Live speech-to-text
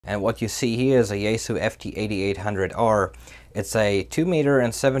And what you see here is a Yaesu FT-8800R. It's a 2 meter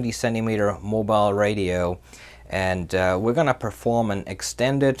and 70 centimeter mobile radio, and we're going to perform an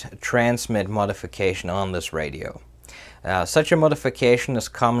extended transmit modification on this radio. Such a modification is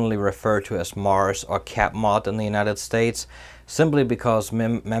commonly referred to as MARS or cap mod in the United States, simply because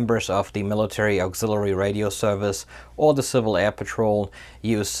members of the Military Auxiliary Radio Service or the Civil Air Patrol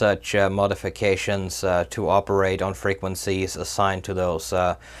use such modifications to operate on frequencies assigned to those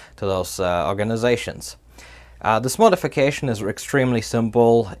organizations. This modification is extremely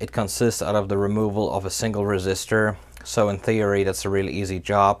simple. It consists out of the removal of a single resistor. So in theory, that's a really easy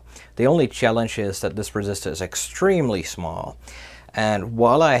job. The only challenge is that this resistor is extremely small. And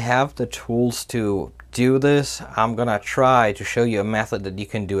while I have the tools to do this, I'm gonna try to show you a method that you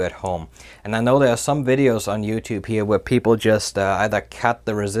can do at home. And I know there are some videos on YouTube here where people just either cut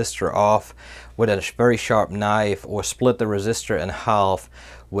the resistor off with a very sharp knife or split the resistor in half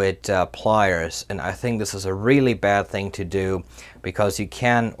with pliers. And I think this is a really bad thing to do, because you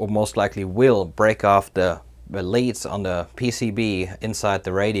can, or most likely will, break off the leads on the PCB inside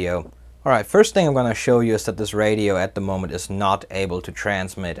the radio. Alright, first thing I'm going to show you is that this radio at the moment is not able to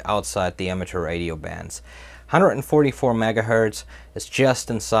transmit outside the amateur radio bands. 144 megahertz is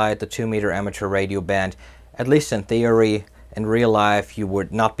just inside the 2 meter amateur radio band. At least in theory. In real life, you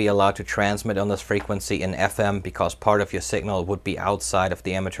would not be allowed to transmit on this frequency in FM because part of your signal would be outside of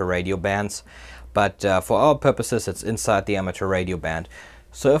the amateur radio bands. But for our purposes, it's inside the amateur radio band.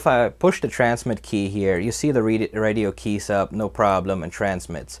 So if I push the transmit key here, you see the radio keys up, no problem, and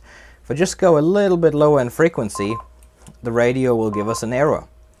transmits. If I just go a little bit lower in frequency, the radio will give us an error.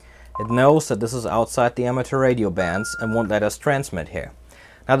 It knows that this is outside the amateur radio bands and won't let us transmit here.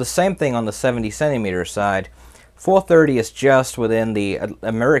 Now the same thing on the 70 centimeter side. 430 is just within the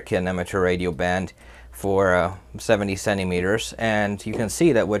American amateur radio band for 70 centimeters, and you can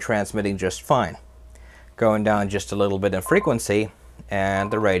see that we're transmitting just fine. Going down just a little bit in frequency,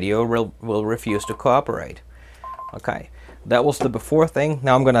 and the radio will refuse to cooperate. Okay, that was the before thing.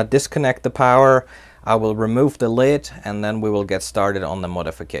 Now I'm going to disconnect the power, I will remove the lid, and then we will get started on the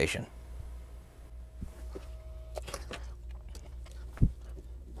modification.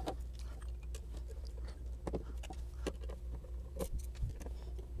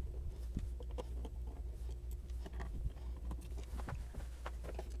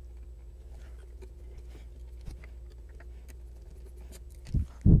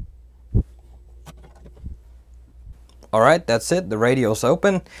 Alright, that's it. The radio's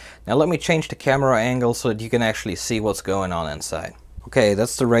open. Now let me change the camera angle so that you can actually see what's going on inside. Okay,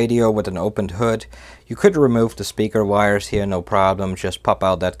 that's the radio with an opened hood. You could remove the speaker wires here, no problem. Just pop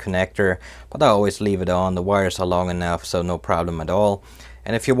out that connector, but I always leave it on. The wires are long enough, so no problem at all.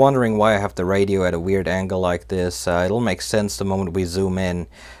 And if you're wondering why I have the radio at a weird angle like this, it'll make sense the moment we zoom in,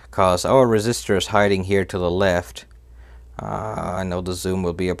 because our resistor is hiding here to the left. I know the zoom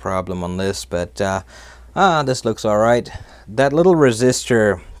will be a problem on this, but this looks alright. That little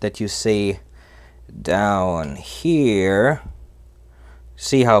resistor that you see down here,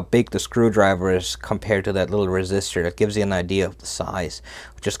 see how big the screwdriver is compared to that little resistor. That gives you an idea of the size.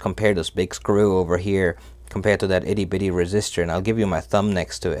 Just compare this big screw over here compared to that itty bitty resistor, and I'll give you my thumb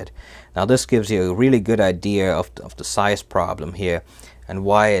next to it. Now this gives you a really good idea of the size problem here and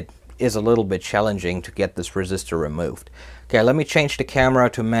why it is a little bit challenging to get this resistor removed. Okay, let me change the camera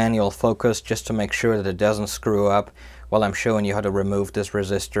to manual focus just to make sure that it doesn't screw up while I'm showing you how to remove this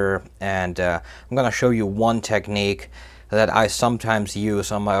resistor. And I'm going to show you one technique that I sometimes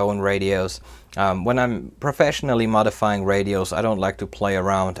use on my own radios. When I'm professionally modifying radios, I don't like to play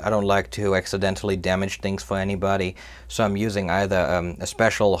around. I don't like to accidentally damage things for anybody. So I'm using either a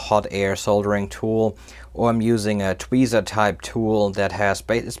special hot air soldering tool, or I'm using a tweezer type tool that has,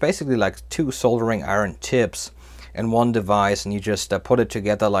 it's basically like two soldering iron tips in one device, and you just put it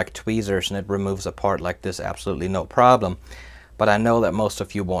together like tweezers and it removes a part like this, absolutely no problem. But I know that most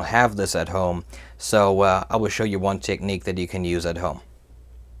of you won't have this at home, so I will show you one technique that you can use at home.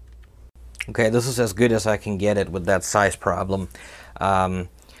 Okay, this is as good as I can get it with that size problem.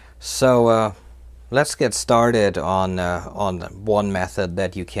 Let's get started on one method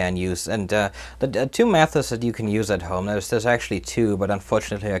that you can use, and the two methods that you can use at home. There's actually two, but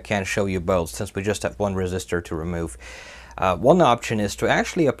unfortunately I can't show you both since we just have one resistor to remove. One option is to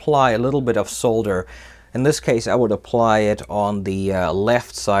actually apply a little bit of solder. In this case, I would apply it on the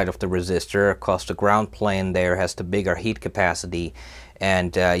left side of the resistor, because the ground plane there has the bigger heat capacity.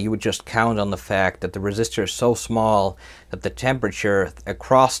 And you would just count on the fact that the resistor is so small that the temperature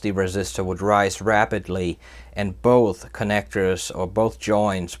across the resistor would rise rapidly, and both connectors or both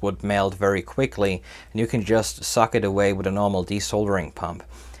joints would melt very quickly, and you can just suck it away with a normal desoldering pump.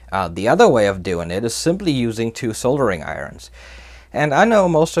 The other way of doing it is simply using 2 soldering irons. And I know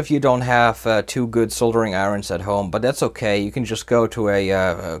most of you don't have 2 good soldering irons at home, but that's okay. You can just go to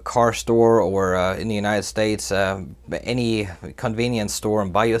a car store, or in the United States, any convenience store,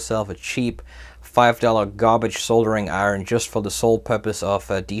 and buy yourself a cheap $5 garbage soldering iron just for the sole purpose of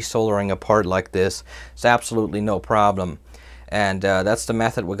desoldering a part like this. It's absolutely no problem. And that's the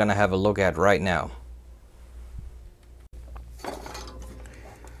method we're going to have a look at right now.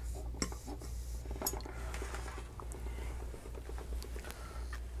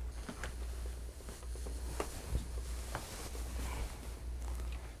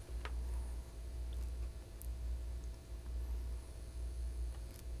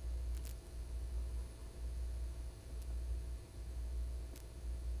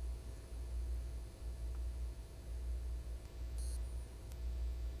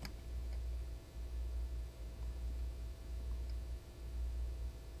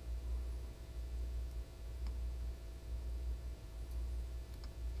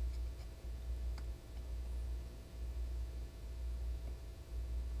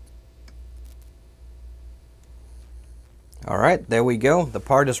 Alright, there we go. The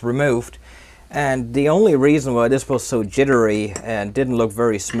part is removed. And the only reason why this was so jittery and didn't look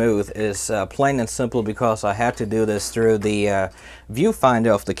very smooth is plain and simple because I had to do this through the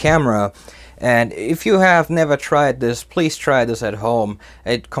viewfinder of the camera. And if you have never tried this, please try this at home.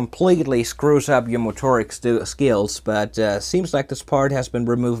 It completely screws up your motoric skills, but seems like this part has been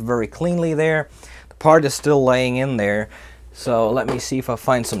removed very cleanly there. The part is still laying in there. So let me see if I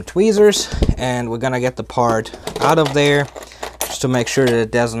find some tweezers, and we're gonna get the part out of there just to make sure that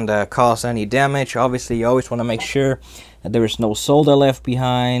it doesn't cause any damage. Obviously, you always want to make sure that there is no solder left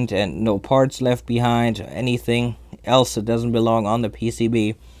behind and no parts left behind, anything else that doesn't belong on the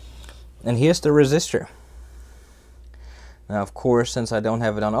PCB. And here's the resistor. Now, of course, since I don't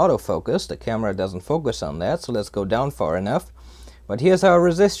have it on autofocus, the camera doesn't focus on that, so let's go down far enough. But here's our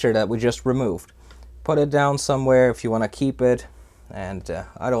resistor that we just removed. Put it down somewhere if you want to keep it, and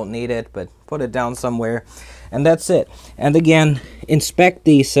I don't need it, but put it down somewhere, and that's it. And again, inspect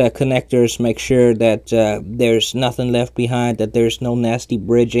these connectors, make sure that there's nothing left behind, that there's no nasty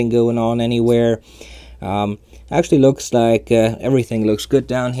bridging going on anywhere. Actually looks like everything looks good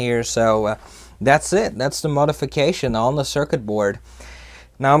down here, so that's it. That's the modification on the circuit board.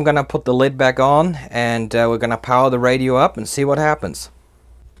 Now I'm gonna put the lid back on, and we're gonna power the radio up and see what happens.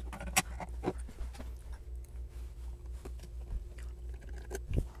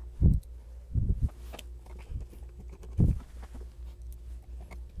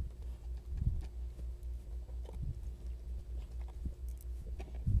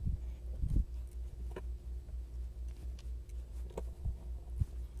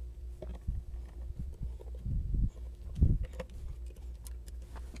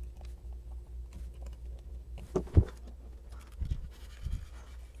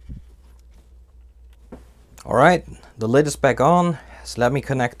 Alright, the lid is back on, so let me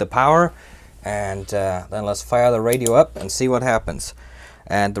connect the power, and then let's fire the radio up and see what happens.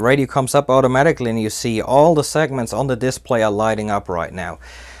 And the radio comes up automatically, and you see all the segments on the display are lighting up right now.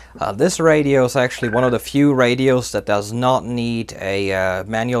 This radio is actually one of the few radios that does not need a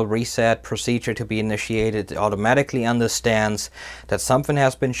manual reset procedure to be initiated. It automatically understands that something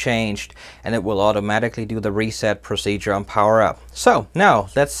has been changed, and it will automatically do the reset procedure on power up. So now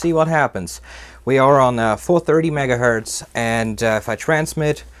let's see what happens. We are on 430 megahertz, and if I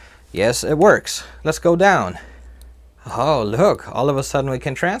transmit, yes, it works. Let's go down. Oh, look, all of a sudden we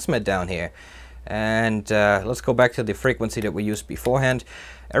can transmit down here. And let's go back to the frequency that we used beforehand.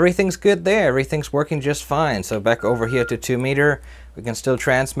 Everything's good there. Everything's working just fine. So back over here to 2 meter, we can still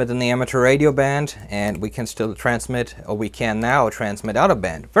transmit in the amateur radio band, and we can still transmit, or we can now transmit out of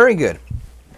band. Very good.